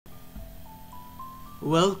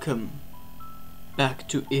Welcome back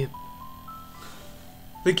to IP,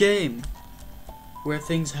 the game where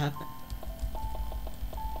things happen.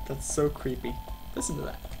 That's so creepy. Listen to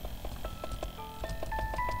that.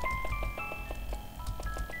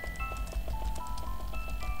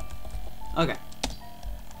 Okay.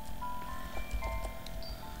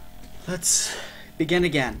 Let's begin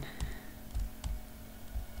again.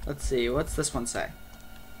 Let's see, what's this one say?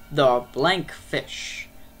 The blank fish.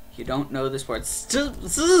 You don't know this word.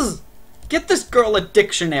 Get this girl a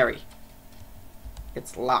dictionary.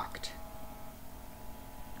 It's locked.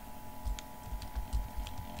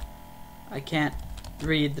 I can't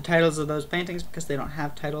read the titles of those paintings because they don't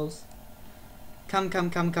have titles. Come.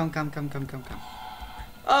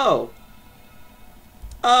 Oh!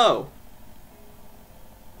 Oh!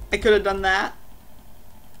 I could have done that.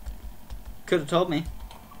 Could have told me.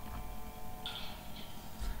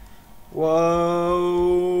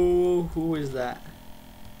 Whoa! Who is that?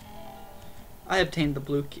 I obtained the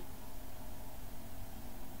blue key.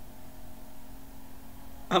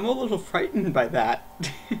 I'm a little frightened by that.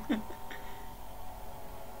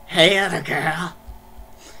 Hey, other girl.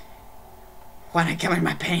 Wanna come in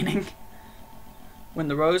my painting? When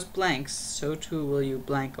the rose blanks, so too will you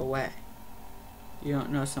blank away. You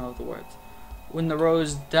don't know some of the words. When the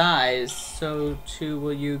rose dies, so too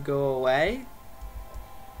will you go away?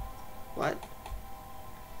 What?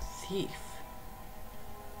 Thief.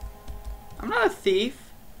 I'm not a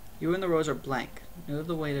thief. You and the rose are blank. Know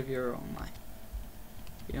the weight of your own life.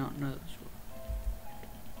 You don't know this word.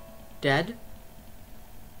 Dead?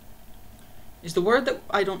 Is the word that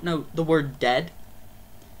I don't know the word dead?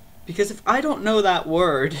 Because if I don't know that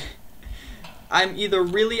word, I'm either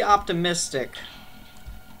really optimistic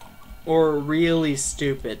or really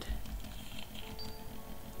stupid.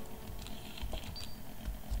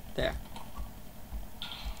 There.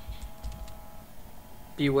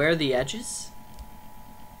 Beware the edges?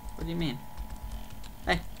 What do you mean?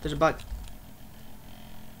 Hey, there's a bug.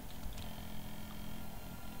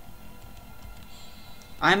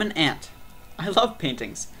 I'm an ant. I love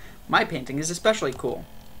paintings. My painting is especially cool.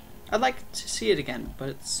 I'd like to see it again, but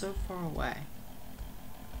it's so far away.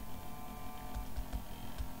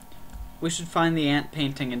 We should find the ant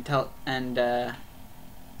painting and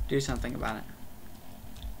do something about it.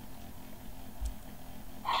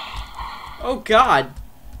 Oh God!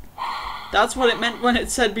 That's what it meant when it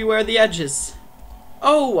said beware the edges.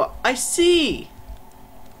 Oh, I see!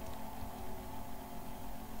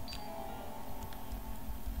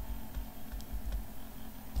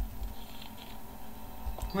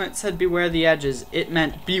 When it said beware the edges, it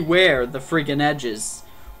meant beware the friggin' edges,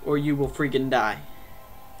 or you will friggin' die.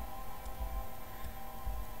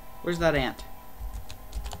 Where's that ant?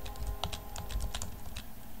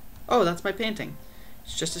 Oh, that's my painting.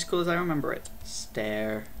 It's just as cool as I remember it.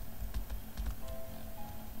 Stare.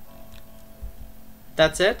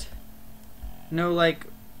 That's it? No, like,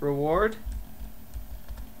 reward?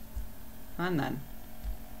 And then.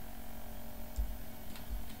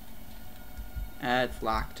 It's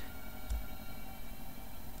locked.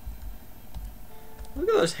 Look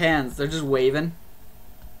at those hands. They're just waving.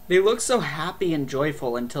 They look so happy and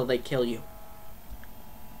joyful until they kill you.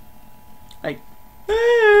 Like,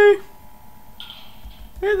 hey!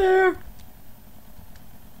 Hey there!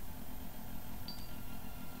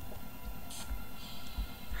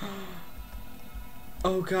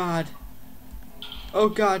 Oh God. Oh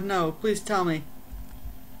God, no. Please tell me.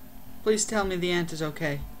 Please tell me the ant is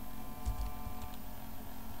okay.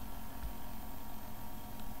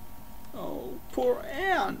 Oh, poor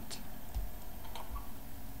ant.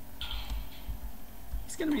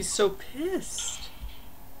 He's gonna be so pissed.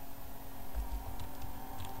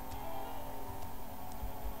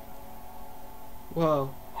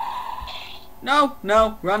 Whoa. No,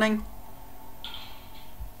 no, running.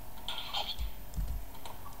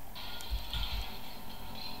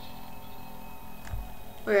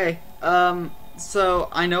 Okay, so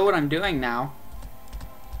I know what I'm doing now.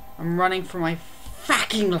 I'm running for my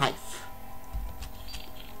fucking life.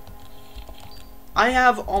 I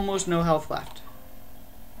have almost no health left.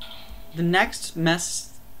 The next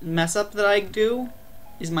mess up that I do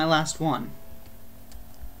is my last one.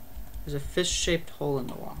 There's a fish-shaped hole in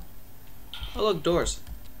the wall. Oh look, doors.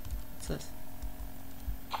 What's this?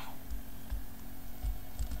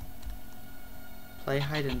 Play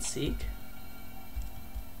hide and seek.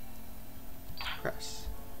 Press.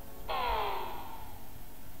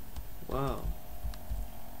 Whoa.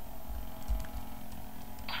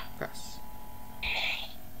 Press.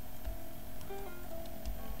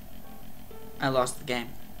 I lost the game.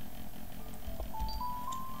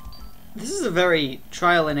 This is a very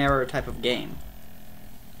trial and error type of game.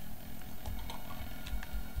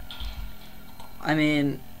 I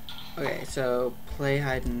mean, okay, so play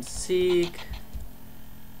hide and seek.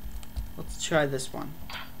 Let's try this one.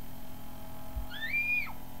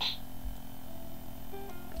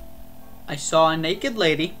 I saw a naked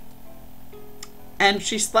lady, and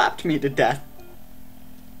she slapped me to death.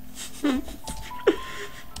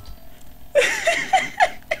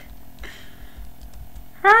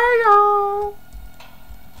 Hey y'all!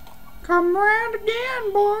 Come round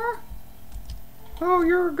again, boy. Oh,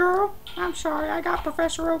 you're a girl? I'm sorry, I got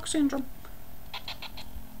Professor Oak syndrome.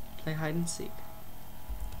 Play hide and seek.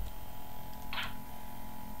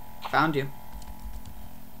 Found you.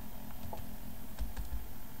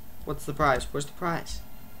 What's the prize? Where's the prize?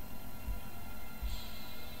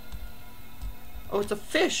 Oh, it's a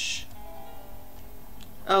fish.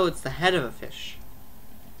 Oh, it's the head of a fish.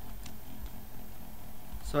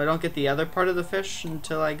 So I don't get the other part of the fish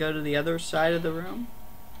until I go to the other side of the room?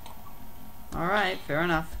 Alright, fair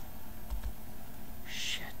enough.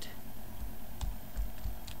 Shit.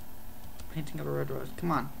 Painting of a red rose.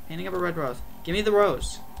 Come on, painting of a red rose. Give me the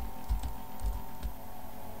rose.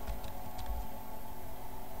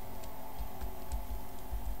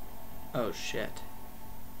 Oh shit.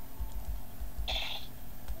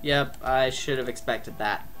 Yep, I should have expected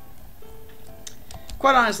that.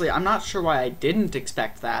 Quite honestly, I'm not sure why I didn't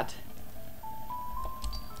expect that.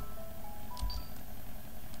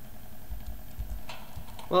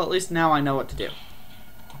 Well, at least now I know what to do.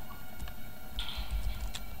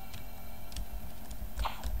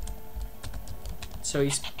 So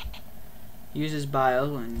he uses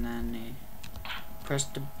bile and then he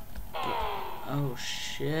pressed the... Oh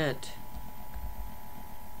shit.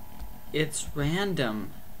 It's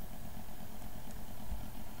random.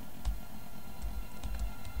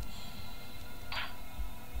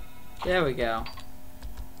 There we go.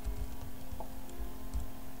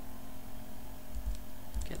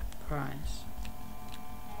 Get the prize.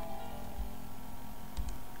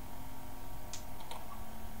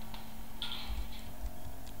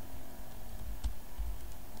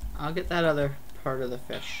 I'll get that other part of the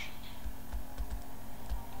fish.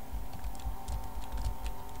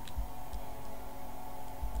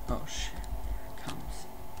 Oh shit, here it comes.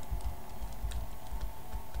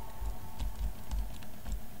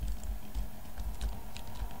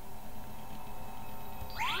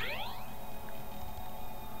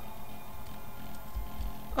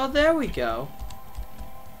 Oh, there we go.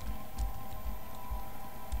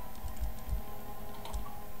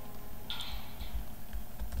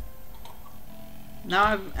 Now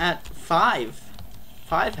I'm at 5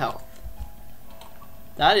 health.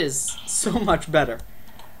 That is so much better.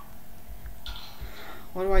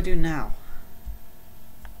 What do I do now?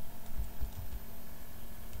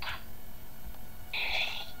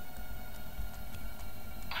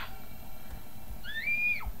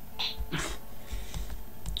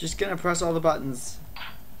 Just gonna press all the buttons.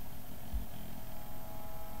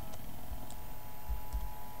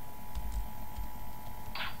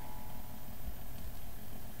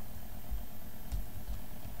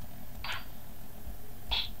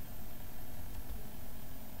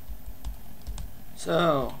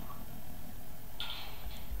 So,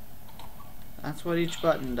 that's what each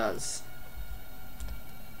button does.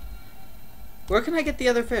 Where can I get the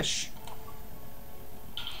other fish?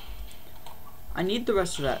 I need the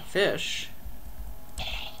rest of that fish.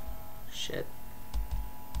 Shit.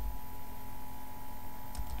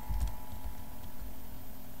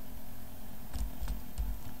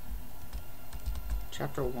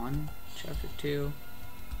 Chapter 1, Chapter 2,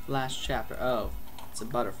 last chapter. Oh, it's a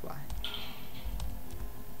butterfly.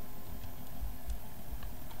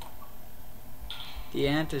 The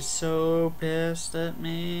ant is so pissed at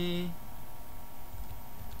me.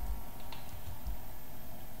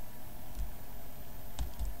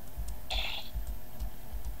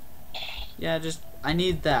 Yeah, I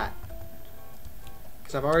need that.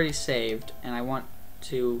 Because I've already saved, and I want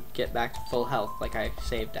to get back to full health like I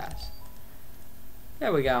saved as.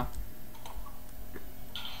 There we go.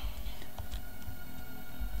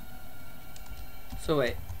 So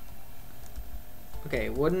wait. Okay,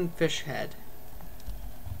 wooden fish head.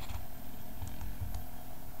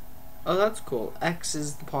 Oh, that's cool. X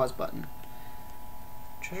is the pause button.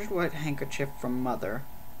 Treasured white handkerchief from mother.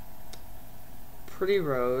 Pretty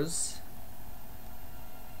rose.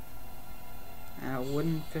 And a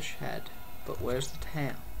wooden fish head. But where's the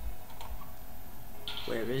tail?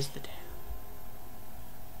 Where is the tail?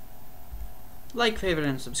 Like, favorite,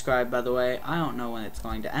 and subscribe, by the way. I don't know when it's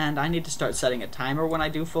going to end. I need to start setting a timer when I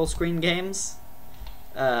do full screen games.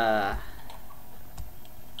 But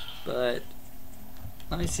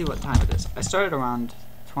let me see what time it is. I started around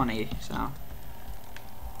 20, so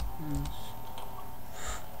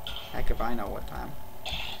Heck if I know what time.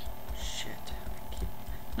 Shit.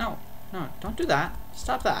 No, no, don't do that.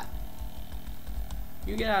 Stop that.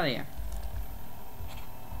 You get out of here.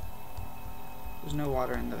 There's no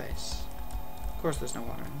water in the vase. Of course there's no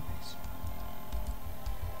water in the vase.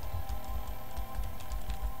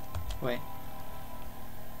 Wait.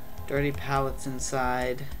 Dirty pallets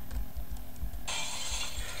inside.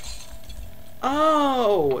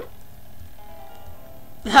 Oh!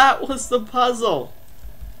 That was the puzzle!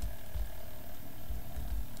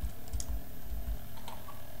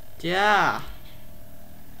 Yeah.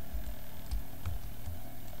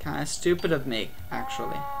 Kinda stupid of me,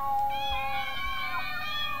 actually.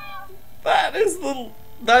 That is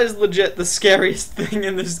legit the scariest thing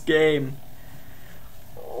in this game.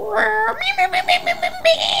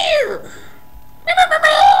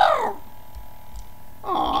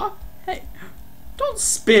 Aw, hey, don't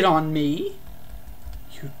spit on me,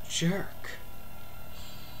 you jerk.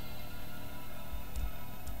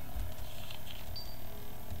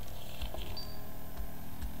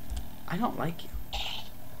 I don't like you.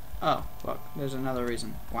 Oh, look, there's another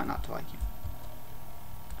reason why not to like you.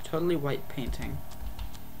 A totally white painting.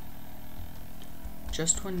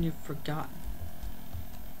 Just when you've forgotten.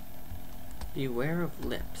 Beware of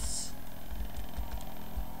lips.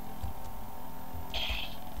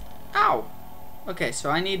 Ow! Okay, so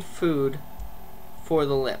I need food for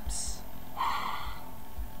the lips.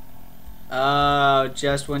 Oh,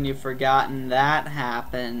 just when you've forgotten that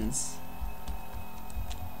happens.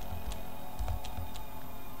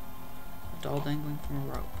 A doll dangling from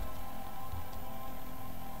a rope.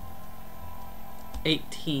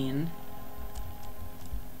 18.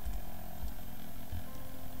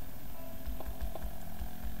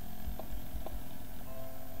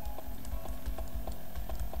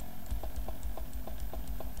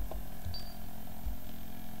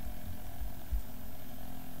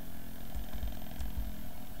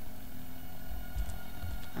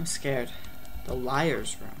 I'm scared. The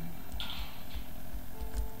liar's room.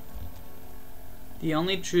 The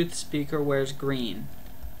only truth speaker wears green.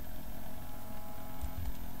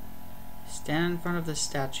 Stand in front of the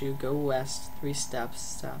statue, go west, 3 steps,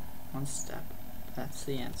 step, 1 step. That's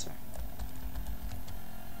the answer.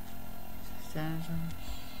 Stand in front.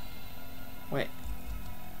 Wait.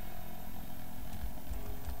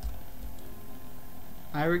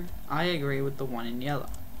 I agree with the one in yellow.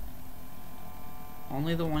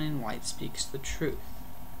 Only the one in white speaks the truth.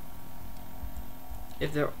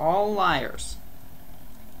 If they're all liars,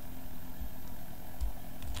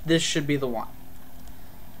 this should be the one.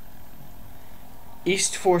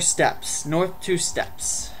 East 4 steps, north 2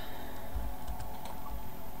 steps.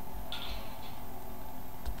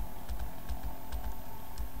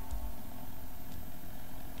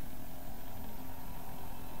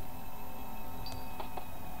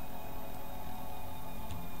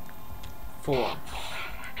 Four.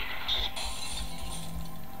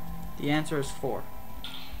 The answer is 4.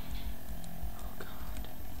 Oh God.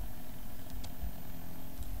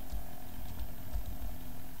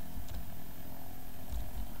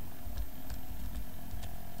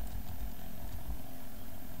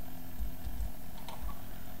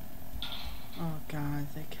 Oh God,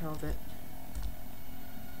 they killed it.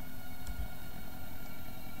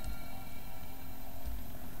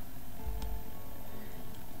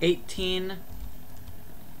 $18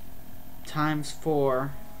 times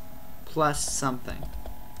 4 plus something.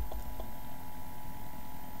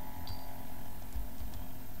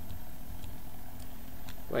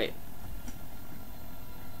 Wait.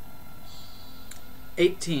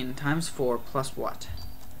 18 times 4 plus what?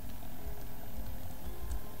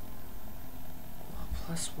 Well,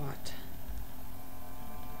 plus what?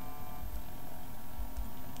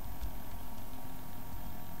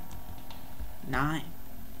 Nine.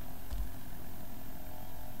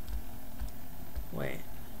 Wait.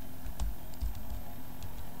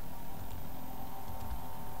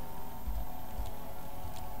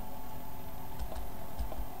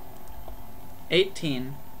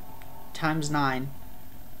 $18 times 9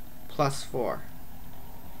 plus 4.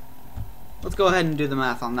 Let's go ahead and do the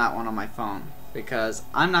math on that one on my phone, because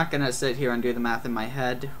I'm not going to sit here and do the math in my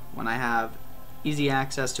head when I have easy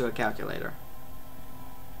access to a calculator.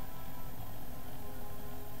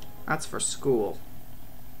 That's for school.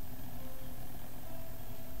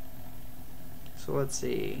 So let's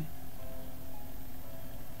see.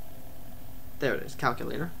 There it is,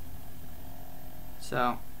 calculator.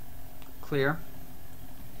 So, clear.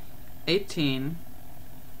 18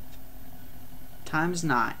 times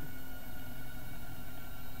 9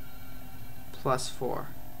 plus 4.